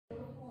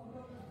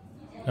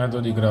हाँ तो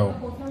दीकराओ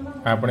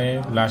આપણે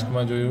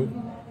લાસ્ટમાં જોયું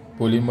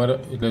પોલિમર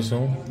એટલે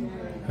શું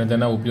અને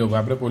તેના ઉપયોગ।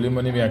 આપણે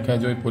પોલિમરની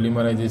વ્યાખ્યા જોઈ,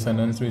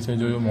 પોલિમરાઇઝેશન અંશ વિશે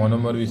જોયું,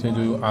 મોનોમર વિશે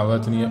જોયું,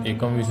 આવર્તનીય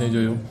એકમ વિશે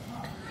જોયું।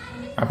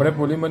 આપણે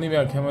પોલિમરની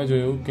વ્યાખ્યામાં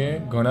જોયું કે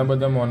ઘણા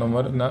બધા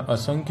મોનોમરના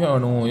અસંખ્ય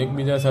અણુઓ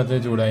એકબીજા સાથે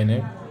જોડાઈને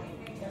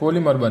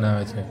પોલિમર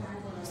બનાવે છે,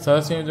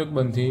 સહસંયોજક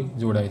બંધથી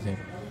જોડાય છે।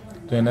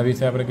 તો એના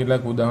વિશે આપણે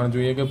કેટલાક ઉદાહરણ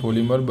જોઈએ કે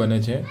પોલિમર બને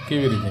છે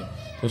કેવી રીતે।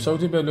 તો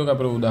સૌથી પહેલું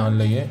આપણે ઉદાહરણ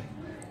લઈએ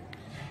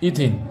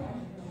ઇથિન।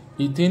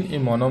 ઇથિન એ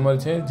મોનોમર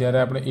છે। જ્યારે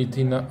આપણે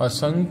ઇથિનના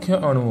અસંખ્ય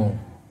અણુઓ,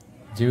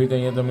 જેવી રીતે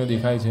અહીંયા તમને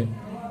દેખાય છે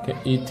કે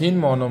ઇથિન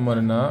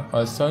મોનોમરના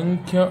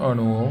અસંખ્ય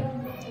અણુઓ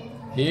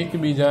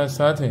એકબીજા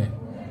સાથે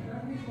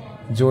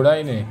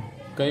જોડાઈને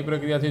કઈ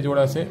પ્રક્રિયાથી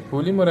જોડાશે?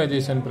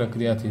 પોલિમરાઇઝેશન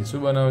પ્રક્રિયાથી। શું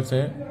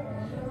બનાવશે?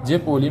 જે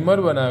પોલિમર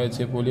બનાવે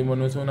છે,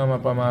 પોલિમરનું શું નામ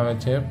આપવામાં આવે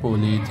છે?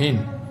 પોલિથીન।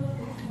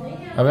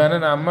 હવે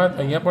આના નામમાં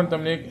અહીંયા પણ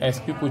તમને એક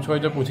એસક્યુ પૂછવા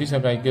હોય તો પૂછી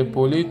શકાય કે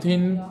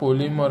પોલિથીન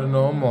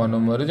પોલિમરનો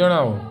મોનોમર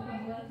જણાવો।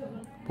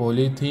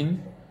 પોલિથીન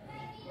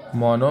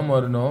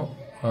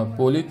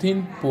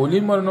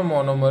પોલિમરનો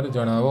મોનોમર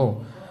જણાવો।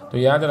 તો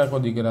યાદ રાખો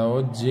દીકરાઓ,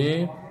 જે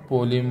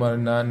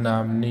પોલિમરના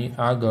નામની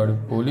આગળ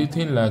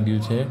પોલિથીન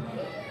લાગ્યું છે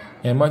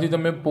એમાંથી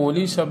તમે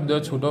પોલી શબ્દ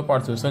છૂટો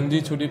પાડશો, સંધિ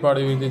છૂટી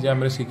પાડવી રીતે જે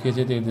આપણે શીખીએ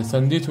છીએ તે રીતે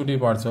સંધિ છૂટી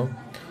પાડશો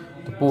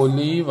તો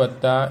પોલી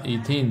વત્તા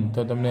ઇથિન, તો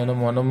તમને એનો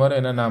મોનોમર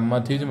એના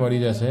નામમાંથી જ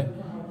મળી જશે,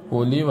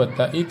 પોલી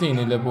વત્તા ઇથિન।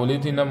 એટલે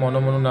પોલિથીનના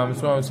મોનોમરનું નામ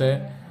શું આવશે?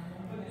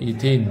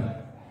 ઇથિન।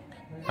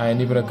 આ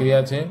એની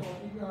પ્રક્રિયા છે।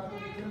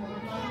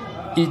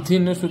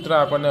 ઇથિનનું સૂત્ર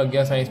આપણને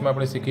 11 સાયન્સમાં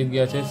આપણે શીખી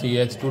ગયા છે,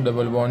 CH2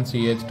 ડબલ બોન્ડ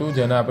CH2,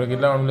 જેના આપણે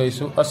કેટલા અણુ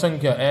લઈશું?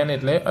 અસંખ્ય, N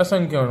એટલે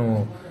અસંખ્ય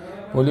અણુઓ।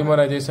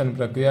 પોલિમરાઇઝેશન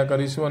પ્રક્રિયા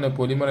કરીશું અને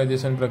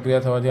પોલિમરાઇઝેશન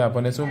પ્રક્રિયા થવાથી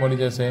આપણને શું મળી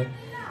જશે?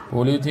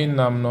 પોલિથીન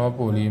નામનો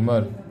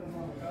પોલિમર।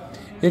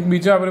 એક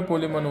બીજા આપણે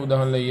પોલિમરનું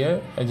ઉદાહરણ લઈએ,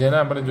 જેને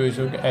આપણે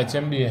જોઈશું કે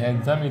HMD,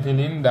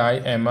 હેક્ઝામિથિલિન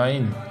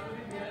ડાયએમાઇન।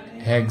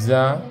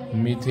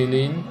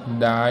 હેક્ઝામિથિલિન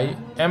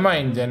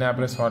ડાયએમાઇન, જેને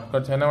આપણે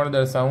શોર્ટકટ છે એના વડે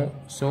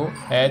દર્શાવશું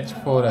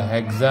H4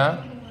 hexa,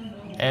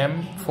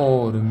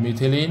 M4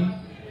 methylene,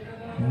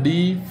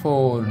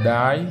 D4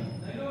 ડાય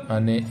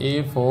અને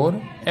A4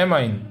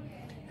 એમાઇન।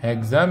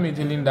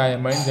 હેક્ઝામિથિલિન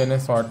ડાયએમાઇન, જેને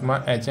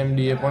શોર્ટમાં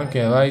HMDA પણ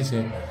કહેવાય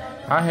છે।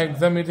 આ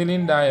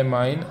હેક્ઝામિથિલિન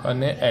ડાયએમાઇન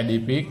અને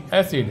એડિપિક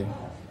એસિડ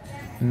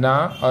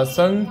ના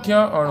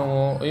અસંખ્ય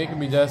અણુઓ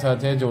એકબીજા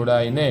સાથે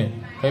જોડાઈને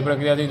કઈ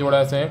પ્રક્રિયાથી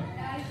જોડાશે?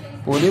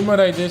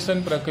 પોલિમરાઇઝેશન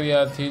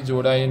પ્રક્રિયાથી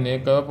જોડાઈને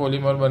કયો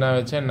પોલિમર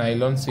બનાવે છે?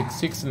 નાયલોન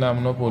 66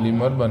 નામનો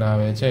પોલિમર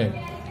બનાવે છે।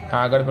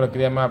 આગળ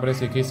પ્રક્રિયામાં આપણે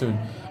શીખીશું।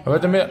 હવે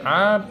તમે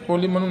આ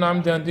પોલિમરનું નામ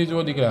ધ્યાનથી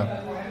જુઓ દીકરા,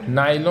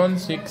 નાયલોન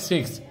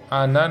 66,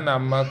 આના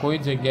નામમાં કોઈ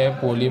જગ્યાએ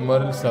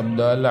પોલિમર શબ્દ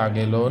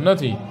લાગેલો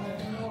નથી।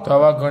 તો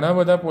આવા ઘણા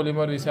બધા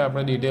પોલિમર વિશે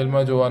આપણે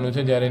ડિટેલમાં જોવાનું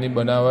છે। જ્યારે એની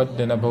બનાવટ,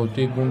 તેના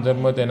ભૌતિક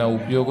ગુણધર્મ, તેના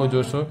ઉપયોગો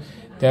જોશો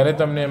ત્યારે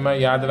તમને એમાં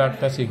યાદ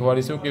રાખતા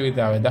શીખવાડીશું કેવી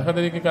રીતે આવે। દાખલા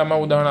તરીકે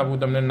આમાં ઉદાહરણ આપું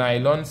તમને,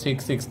 નાયલોન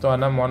 66, તો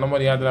આના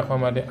મોનોમર યાદ રાખવા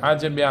માટે આ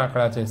જે બે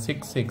આંકડા છે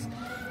 66,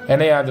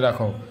 એને યાદ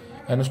રાખો।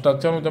 એનું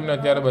સ્ટ્રક્ચર હું તમને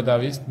અત્યારે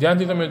બતાવીશ,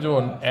 ધ્યાનથી તમે જુઓ।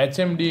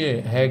 HMDA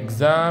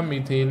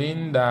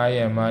હેક્ઝામિથિલિન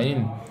ડાયએમાઇન,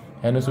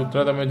 એનું સૂત્ર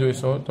તમે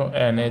જોઈશો તો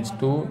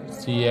NH2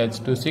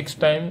 CH2 6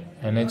 ટાઈમ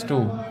NH2।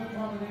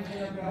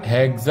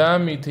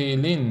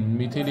 હેક્ઝામિથિલિન,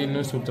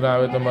 મિથિલિનનું સૂત્ર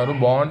આવે તમારું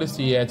બોન્ડ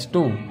CH2,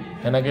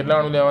 એના કેટલા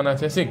અણુ લેવાના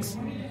છે? 6।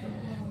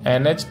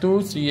 NH2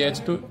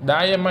 CH2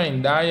 ડાયએમાઇન,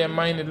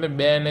 ડાયએમાઇન એટલે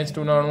 2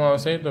 NH2 ના અણુ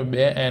આવશે, તો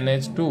 2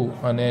 NH2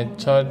 અને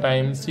 6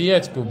 ટાઈમ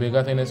CH2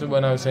 ભેગા થઈને શું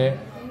બનાવશે?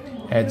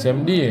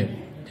 HMDA।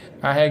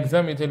 આ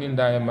હેક્ઝામિથિલિન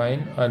ડાયએમાઇન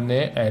અને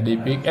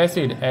એડિપિક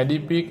એસિડ।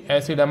 એડિપિક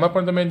એસિડ, આમાં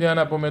પણ તમે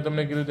ધ્યાન આપો, મેં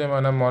તમને કીધું તેમ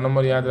આના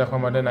મોનોમર યાદ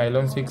રાખવા માટે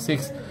નાયલોન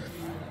 66,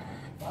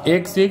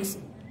 એક 6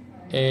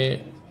 એ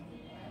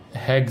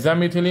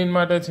હેક્ઝામિથિલિન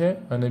માટે છે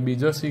અને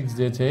બીજો 6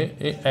 જે છે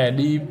એ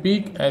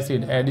એડિપિક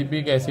એસિડ।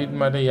 એડિપિક એસિડ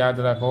માટે યાદ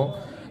રાખો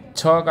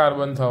 6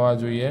 કાર્બન થવા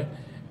જોઈએ,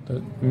 તો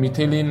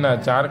મિથિલિનના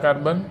 4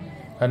 કાર્બન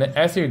અને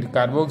એસિડ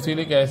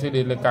કાર્બોક્સિલિક એસિડ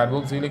એટલે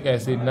કાર્બોક્સિલિક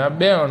એસિડના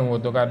 2 અણુઓ,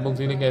 તો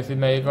કાર્બોક્સિલિક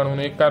એસિડના એક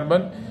અણુનો 1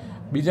 કાર્બન,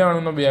 બીજા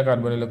અણુનો 2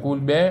 કાર્બન એટલે કુલ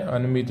 2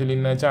 અને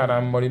મિથિલિનના 4,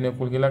 આમ મળીને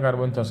કુલ કેટલા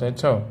કાર્બન થશે?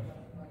 6।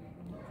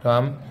 તો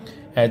આમ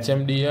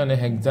HMDA અને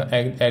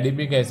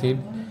એડિપિક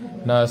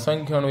એસિડના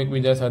અસંખ્ય અણુ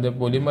એકબીજા સાથે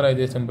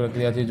પોલિમરાઇઝેશન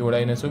પ્રક્રિયાથી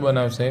જોડાઈને શું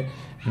બનાવશે?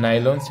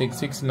 નાયલોન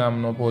 66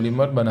 નામનો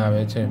પોલિમર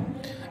બનાવે છે।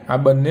 આ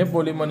બંને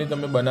પોલિમરની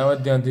તમે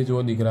બનાવટ ધ્યાનથી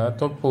જુઓ દીકરા,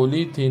 તો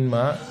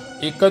પોલિથીનમાં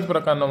એક જ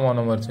પ્રકારનો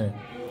મોનોમર છે,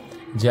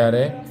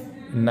 જ્યારે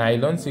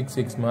નાયલોન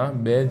 66માં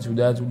 2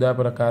 જુદા જુદા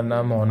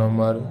પ્રકારના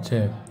મોનોમર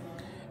છે।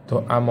 તો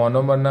આ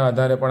મોનોમરના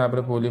આધારે પણ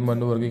આપણે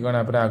પોલિમરનું વર્ગીકરણ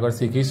આપણે આગળ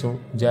શીખીશું,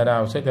 જ્યારે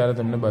આવશે ત્યારે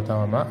તમને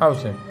બતાવવામાં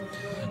આવશે।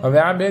 હવે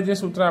આ બે જે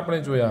સૂત્ર આપણે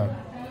જોયા,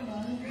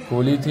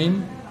 પોલિથીન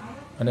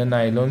અને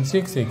નાયલોન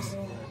 66,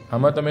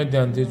 આમાં તમે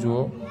ધ્યાનથી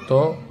જુઓ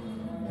તો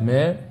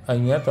મેં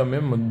અહીંયા તમે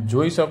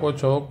જોઈ શકો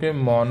છો કે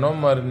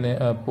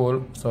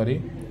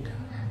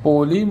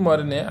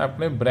પોલિમરને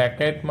આપણે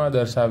બ્રેકેટમાં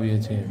દર્શાવીએ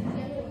છીએ,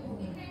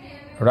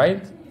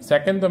 રાઈટ।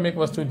 સેકન્ડ, તમે એક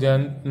વસ્તુ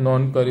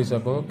નોંધ કરી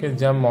શકો કે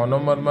જ્યાં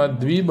મોનોમરમાં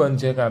દ્વિબંધ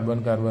છે કાર્બન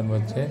કાર્બન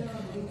વચ્ચે,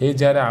 એ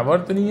જ્યારે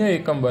આવર્તનીય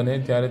એકમ બને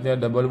ત્યારે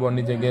ત્યાં ડબલ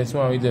બોન્ડની જગ્યાએ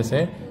શું આવી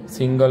જશે?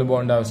 સિંગલ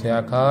બોન્ડ આવશે.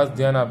 આ ખાસ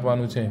ધ્યાન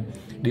આપવાનું છે.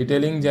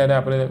 ડિટેલિંગ જ્યારે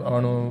આપણે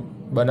અણુ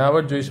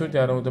બનાવટ જોઈશું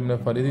ત્યારે હું તમને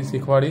ફરીથી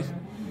શીખવાડીશ.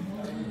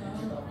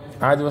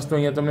 આ જ વસ્તુ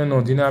અહીંયા તમને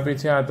નોંધીને આપી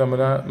છે. આ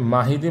તમારા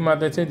માહિતી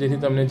માટે છે, જેથી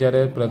તમને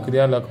જ્યારે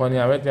પ્રક્રિયા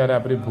લખવાની આવે ત્યારે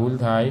આપણી ભૂલ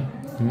થાય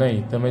નહીં.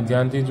 તમે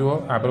ધ્યાનથી જુઓ.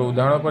 આપણે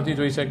ઉદાહરણો પરથી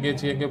જોઈ શકીએ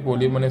છીએ કે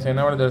પોલિમરને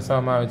શેના વડે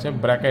દર્શાવવામાં આવે છે?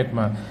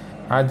 બ્રેકેટમાં.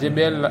 આ જે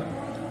બે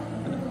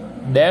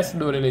ડેશ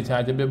દોરેલી છે,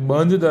 આ જે બે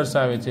બંધ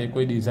દર્શાવે છે,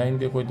 કોઈ ડિઝાઇન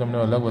કે કોઈ તમને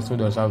અલગ વસ્તુ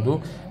દર્શાવતું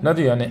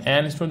નથી. અને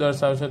એન શું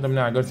દર્શાવશે?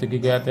 તમને આગળ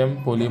શીખી ગયા તેમ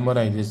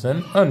પોલિમરાઇઝેશન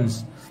અંશ.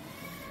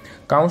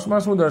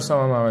 કાઉન્સમાં શું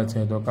દર્શાવવામાં આવે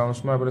છે? તો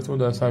કાઉન્સમાં આપણે શું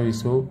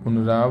દર્શાવીશું?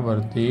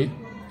 પુનરાવર્તિત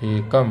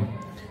એકમ.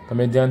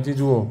 તમે ધ્યાનથી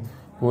જુઓ.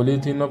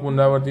 પોલિથીનનો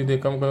પુનરાવર્તિત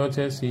એકમ કયો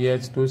છે?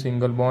 CH2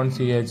 single bond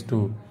CH2.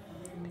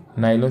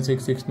 Nylon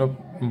 66નો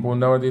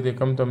પુનરાવર્તિત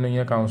એકમ તમને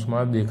અહીંયા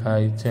કાઉન્સમાં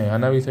દેખાય છે.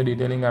 આના વિશે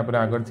ડિટેલિંગ આપણે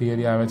આગળ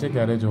થિયરી આવે છે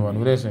ત્યારે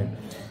જોવાનું રહેશે.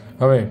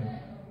 હવે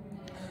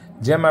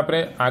જેમ આપણે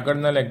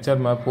આગળના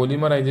લેક્ચરમાં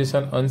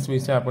પોલિમરાઇઝેશન અંશ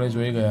વિશે આપણે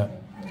જોઈ ગયા.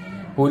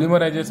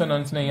 પોલિમરાઇઝેશન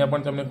અંશને અહીંયા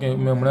પણ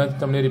મેં હમણાં જ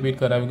તમને રિપીટ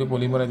કરાવ્યું કે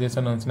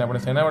પોલિમરાઇઝેશન અંશને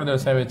આપણે શેના વડે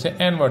દર્શાવીએ છીએ?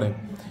 એન વડે.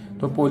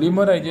 તો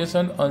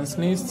પોલિમરાઇઝેશન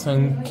અંશની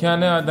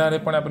સંખ્યાને આધારે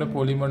પણ આપણે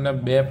પોલિમરના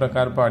બે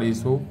પ્રકાર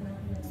પાડીશું.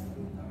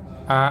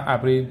 આ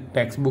આપણી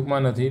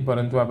ટેક્સ્ટબુકમાં નથી,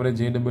 પરંતુ આપણે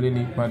JEE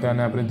નીટ માટે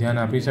આને આપણે ધ્યાન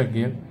આપી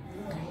શકીએ.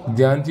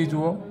 ધ્યાનથી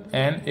જુઓ.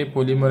 એન એ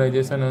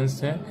પોલિમરાઇઝેશન અંશ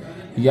છે.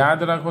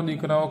 યાદ રાખો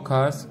દીકરાઓ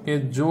ખાસ કે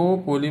જો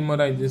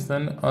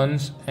પોલિમરાઇઝેશન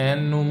અંશ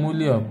એનનું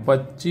મૂલ્ય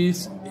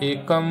 25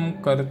 એકમ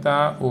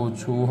કરતાં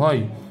ઓછું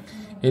હોય,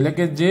 એટલે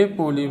કે જે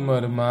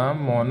પોલિમરમાં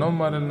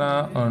મોનોમરના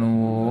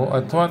અણુઓ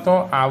અથવા તો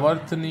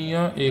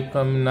આવર્તનીય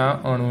એકમના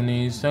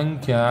અણુની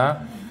સંખ્યા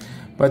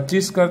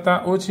 25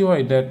 કરતાં ઓછી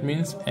હોય, date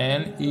means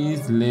n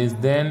is less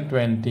than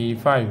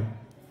 25,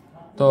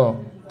 તો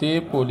તે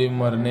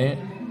પોલિમરને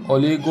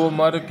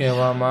ઓલિગોમર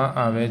કહેવામાં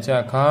આવે છે.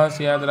 આ ખાસ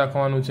યાદ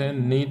રાખવાનું છે.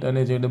 નીટ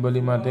અને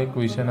JEE માટે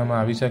ક્વેશ્ચનમાં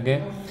આવી શકે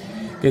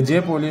કે જે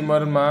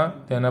પોલિમરમાં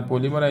તેના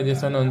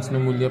પોલિમરાઇઝેશન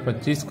અંશનું મૂલ્ય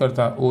 25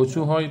 કરતાં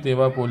ઓછું હોય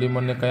તેવા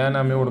પોલિમરને કયા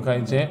નામે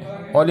ઓળખાય છે?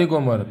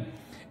 ઓલિગોમર.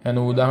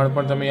 એનું ઉદાહરણ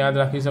પણ તમે યાદ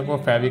રાખી શકો.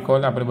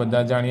 ફેવિકોલ આપણે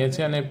બધા જાણીએ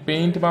છીએ. અને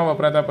પેઇન્ટમાં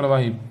વપરાતા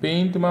પ્રવાહી.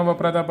 પેઇન્ટમાં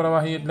વપરાતા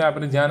પ્રવાહી એટલે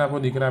આપણે ધ્યાન આપો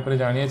દીકરા, આપણે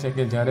જાણીએ છીએ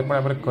કે જ્યારે પણ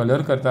આપણે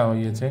કલર કરતા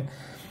હોઈએ છીએ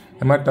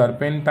એમાં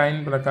ટર્પેન્ટાઇન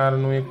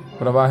પ્રકારનું એક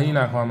પ્રવાહી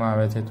નાખવામાં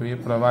આવે છે. તો એ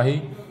પ્રવાહી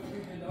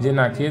જે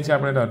નાખીએ છીએ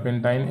આપણે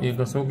ટર્પેન્ટાઇન, એ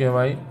કશું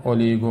કહેવાય?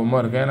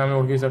 ઓલિગોમર. કયા નામે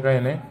ઓળખી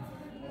શકાય એને?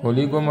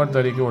 ઓલિગોમર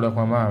તરીકે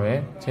ઓળખવામાં આવે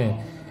છે.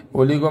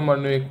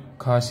 ઓલિગોમરનું એક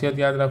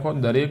ખાસિયત યાદ રાખો.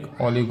 દરેક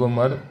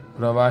ઓલિગોમર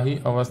પ્રવાહી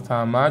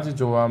અવસ્થામાં જ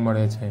જોવા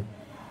મળે છે.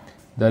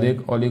 દરેક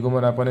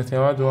ઓલિગોમર આપણને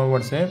શેમાં જોવા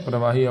મળશે?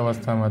 પ્રવાહી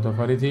અવસ્થામાં. તો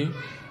ફરીથી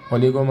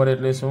ઓલિગોમર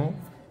એટલે શું?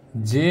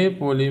 જે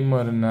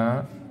પોલિમરના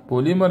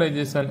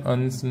પોલિમરાઇઝેશન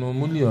અંશનું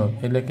મૂલ્ય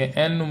એટલે કે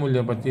એનનું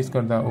મૂલ્ય 25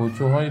 કરતાં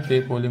ઓછું હોય તે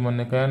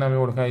પોલિમરને કયા નામે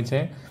ઓળખાય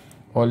છે?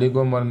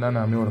 ઓલિગોમરના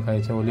નામે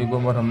ઓળખાય છે.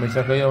 ઓલિગોમર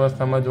હંમેશા કઈ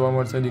અવસ્થામાં જોવા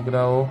મળશે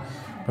દીકરાઓ?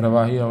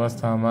 પ્રવાહી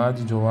અવસ્થામાં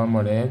જ જોવા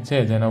મળે છે.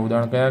 જેના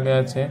ઉદાહરણ કયા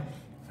કયા છે?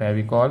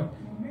 ફેવિકોલ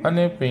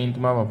અને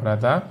પેઇન્ટમાં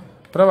વપરાતા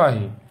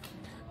પ્રવાહી.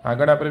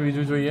 આગળ આપણે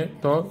બીજું જોઈએ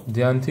તો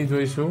ધ્યાનથી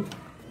જોઈશું.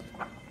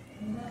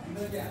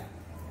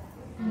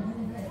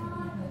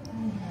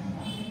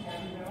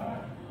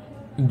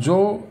 જો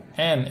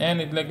n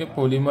એટલે કે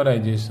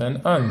પોલિમરાઇઝેશન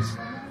અંશ.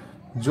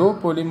 જો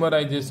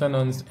પોલિમરાઇઝેશન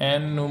અંશ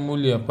એનનું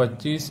મૂલ્ય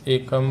 25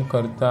 એકમ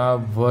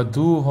કરતાં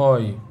વધુ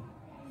હોય,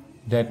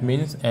 that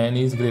means n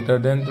is greater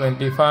than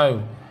 25,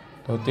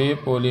 તો તે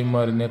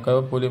પોલિમરને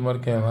કયો પોલિમર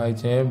કહેવાય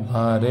છે?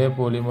 ભારે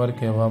પોલિમર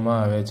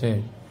કહેવામાં આવે છે.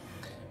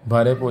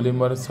 ભારે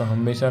પોલિમર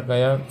હંમેશા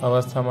કયા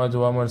અવસ્થામાં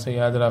જોવા મળશે?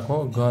 યાદ રાખો,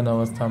 ઘન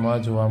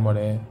અવસ્થામાં જોવા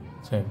મળે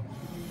છે.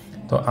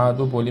 તો આ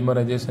હતું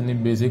પોલિમરાઇઝેશનની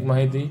બેઝિક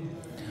માહિતી.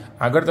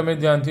 આગળ તમે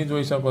ધ્યાનથી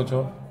જોઈ શકો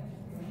છો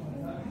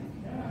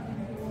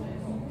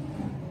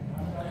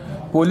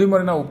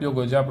પોલિમરના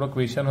ઉપયોગો. જે આપણો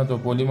ક્વેશ્ચન હતો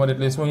પોલિમર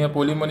એટલે શું, અહીંયા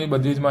પોલિમરની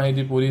બધી જ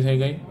માહિતી પૂરી થઈ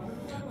ગઈ.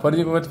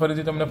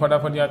 ફરીથી તમને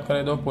ફટાફટ યાદ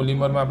કરી દો.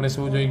 પોલિમરમાં આપણે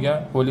શું જોઈ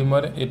ગયા?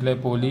 પોલિમર એટલે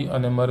પોલી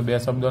અને મર બે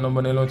શબ્દોનો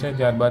બનેલો છે.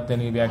 ત્યારબાદ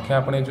તેની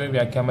વ્યાખ્યા આપણે જોઈ.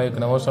 વ્યાખ્યામાં એક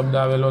નવો શબ્દ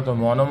આવેલો તો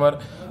મોનોમર.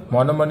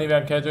 મોનોમરની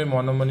વ્યાખ્યા જોઈ.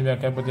 મોનોમરની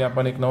વ્યાખ્યા પરથી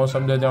આપણને એક નવો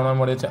શબ્દ જાણવા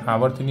મળે છે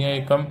આવર્તનીય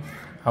એકમ.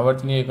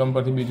 આવર્તનીય એકમ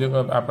પરથી બીજો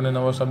આપણને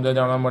નવો શબ્દ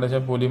જાણવા મળે છે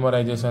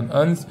પોલિમરાઇઝેશન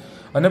અંશ.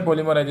 અને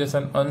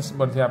પોલિમરાઇઝેશન અંશ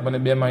પરથી આપણને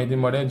બે માહિતી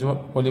મળે. જો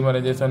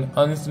પોલિમરાઇઝેશન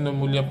અંશનું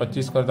મૂલ્ય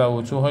 25 કરતાં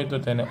ઓછું હોય તો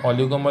તેને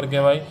ઓલિગોમર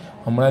કહેવાય,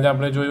 હમણાં જ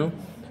આપણે જોયું.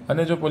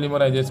 અને જો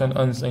પોલિમરાઇઝેશન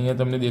અંશ અહીંયા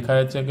તમને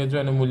દેખાય છે કે જો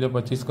એનું મૂલ્ય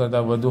 25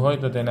 કરતાં વધુ હોય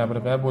તો તેને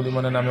આપણે કયા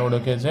પોલિમરના નામે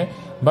ઓળખીએ છીએ?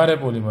 ભારે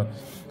પોલિમર.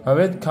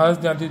 હવે ખાસ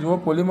ધ્યાનથી જુઓ,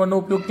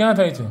 પોલિમરનો ઉપયોગ ક્યાં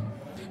થાય છે?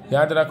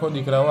 યાદ રાખો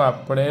દીકરાઓ,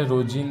 આપણે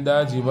રોજિંદા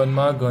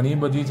જીવનમાં ઘણી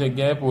બધી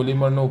જગ્યાએ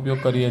પોલિમરનો ઉપયોગ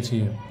કરીએ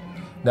છીએ.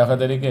 દાખલા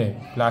તરીકે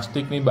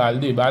પ્લાસ્ટિકની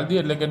બાલદી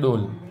એટલે કે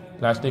ડોલ.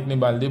 પ્લાસ્ટિકની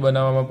બાલદી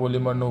બનાવવામાં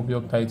પોલિમરનો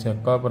ઉપયોગ થાય છે.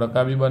 કપ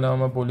રકાબી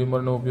બનાવવામાં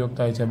પોલિમરનો ઉપયોગ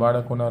થાય છે.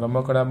 બાળકોના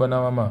રમકડા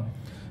બનાવવામાં,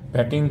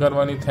 પેકિંગ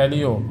કરવાની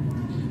થેલીઓ,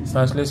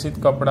 સંશ્લેષિત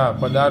કપડાં,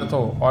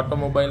 પદાર્થો,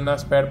 ઓટોમોબાઈલના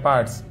spare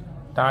parts,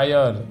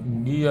 tyre,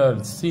 gear,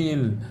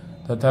 seal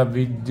તથા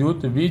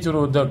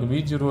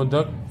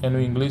વીજરોધક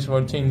એનું ઇંગ્લિશ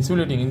વર્ડ છે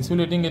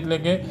ઇન્સ્યુલેટિંગ એટલે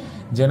કે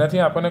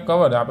જેનાથી આપણને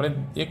કવર. આપણે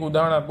એક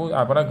ઉદાહરણ આપું,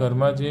 આપણા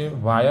ઘરમાં જે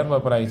વાયર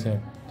વપરાય છે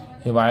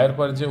એ વાયર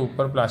પર જે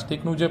ઉપર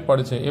પ્લાસ્ટિકનું જે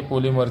પડ છે એ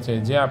પોલિમર છે,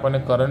 જે આપણને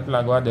કરંટ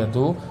લાગવા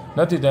દેતું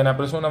નથી. તેને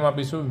આપણે શું નામ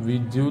આપીશું?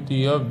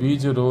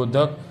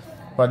 વીજરોધક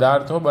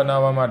પદાર્થો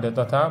બનાવવા માટે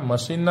તથા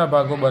મશીનના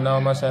ભાગો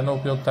બનાવવામાં શેનો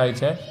ઉપયોગ થાય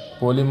છે?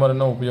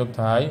 પોલિમરનો ઉપયોગ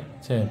થાય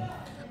છે.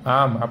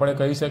 આમ આપણે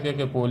કહી શકીએ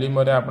કે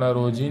પોલિમરે આપણા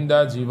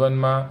રોજિંદા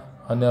જીવનમાં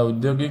અને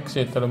ઔદ્યોગિક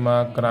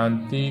ક્ષેત્રમાં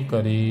ક્રાંતિ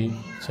કરી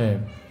છે.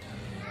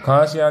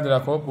 ખાસ યાદ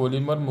રાખો,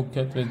 પોલિમર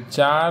મુખ્યત્વે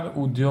 4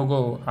 ઉદ્યોગો,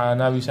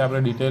 આના વિશે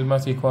આપણે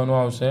ડિટેલમાં શીખવાનું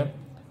આવશે: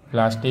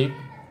 પ્લાસ્ટિક,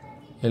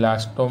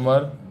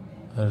 ઇલાસ્ટોમર,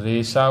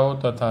 રેસાઓ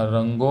તથા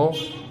રંગો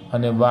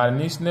અને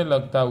વાર્નિશને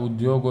લગતા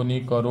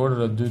ઉદ્યોગોની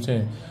કરોડરજ્જુ છે.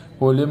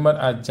 પોલિમર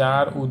આ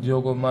 4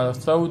 ઉદ્યોગોમાં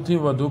સૌથી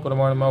વધુ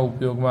પ્રમાણમાં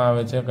ઉપયોગમાં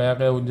આવે છે. કયા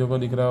કયા ઉદ્યોગો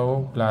દીકરાઓ?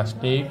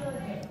 પ્લાસ્ટિક,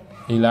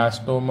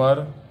 ઇલાસ્ટોમર,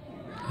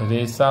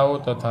 રેસાઓ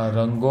તથા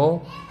રંગો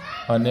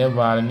અને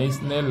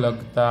વાર્નિશને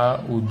લગતા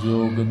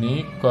ઉદ્યોગની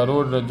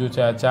કરોડરજ્જુ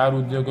છે. આ 4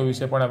 ઉદ્યોગો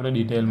વિશે પણ આપણે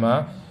ડિટેલમાં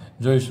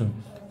જોઈશું.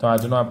 તો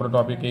આજનો આપણો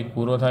ટોપિક 1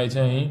 પૂરો થાય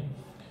છે. અહીં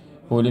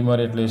પોલિમર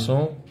એટલે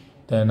શું,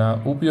 તેના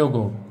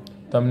ઉપયોગો.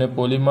 તમને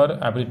પોલિમર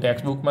આપણી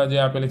ટેક્સ્ટબુકમાં જે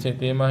આપેલી છે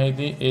તે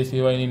માહિતી, એ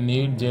સિવાયની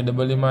નીટ,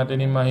 JEE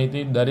માટેની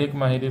માહિતી, દરેક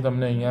માહિતી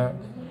તમને અહીંયા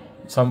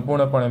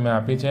સંપૂર્ણપણે મેં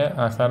આપી છે.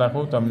 આશા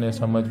રાખું તમને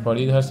સમજ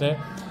પડી જ હશે.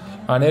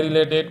 આને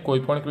રિલેટેડ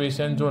કોઈપણ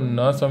ક્વેશ્ચન જો ન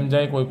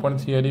સમજાય, કોઈપણ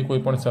થિયરી,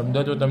 કોઈપણ શબ્દ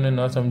જો તમને ન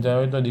સમજાય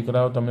હોય તો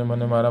દીકરાઓ તમે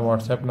મને મારા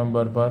વોટ્સએપ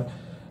નંબર પર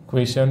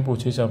ક્વેશ્ચન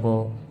પૂછી શકો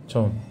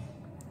છો.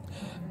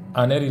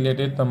 આને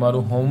રિલેટેડ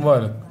તમારું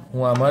હોમવર્ક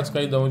હું આમાં જ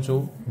કહી દઉં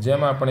છું.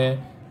 જેમ આપણે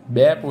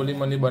 2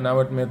 પોલિમરની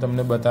બનાવટ મેં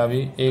તમને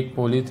બતાવી, એક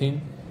પોલિથીન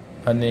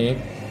અને એક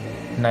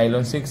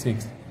નાયલોન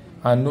 6/6.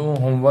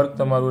 આનું હોમવર્ક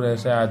તમારું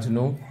રહેશે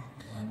આજનું.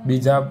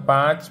 બીજા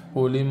 5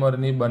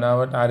 પોલિમરની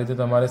બનાવટ આ રીતે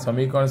તમારે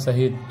સમીકરણ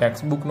સહિત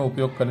ટેક્સ્ટબુકનો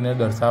ઉપયોગ કરીને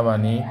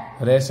દર્શાવવાની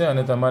રહેશે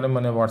અને તમારે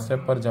મને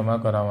વોટ્સએપ પર જમા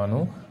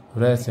કરાવવાનું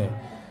રહેશે.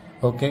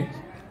 ઓકે,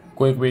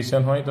 કોઈ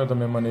ક્વેશ્ચન હોય તો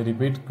તમે મને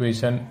રિપીટ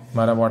ક્વેશ્ચન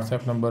મારા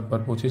વોટ્સએપ નંબર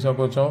પર પૂછી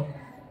શકો છો.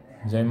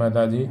 જય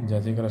માતાજી, જય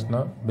Shri Krishna,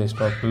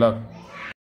 best of luck.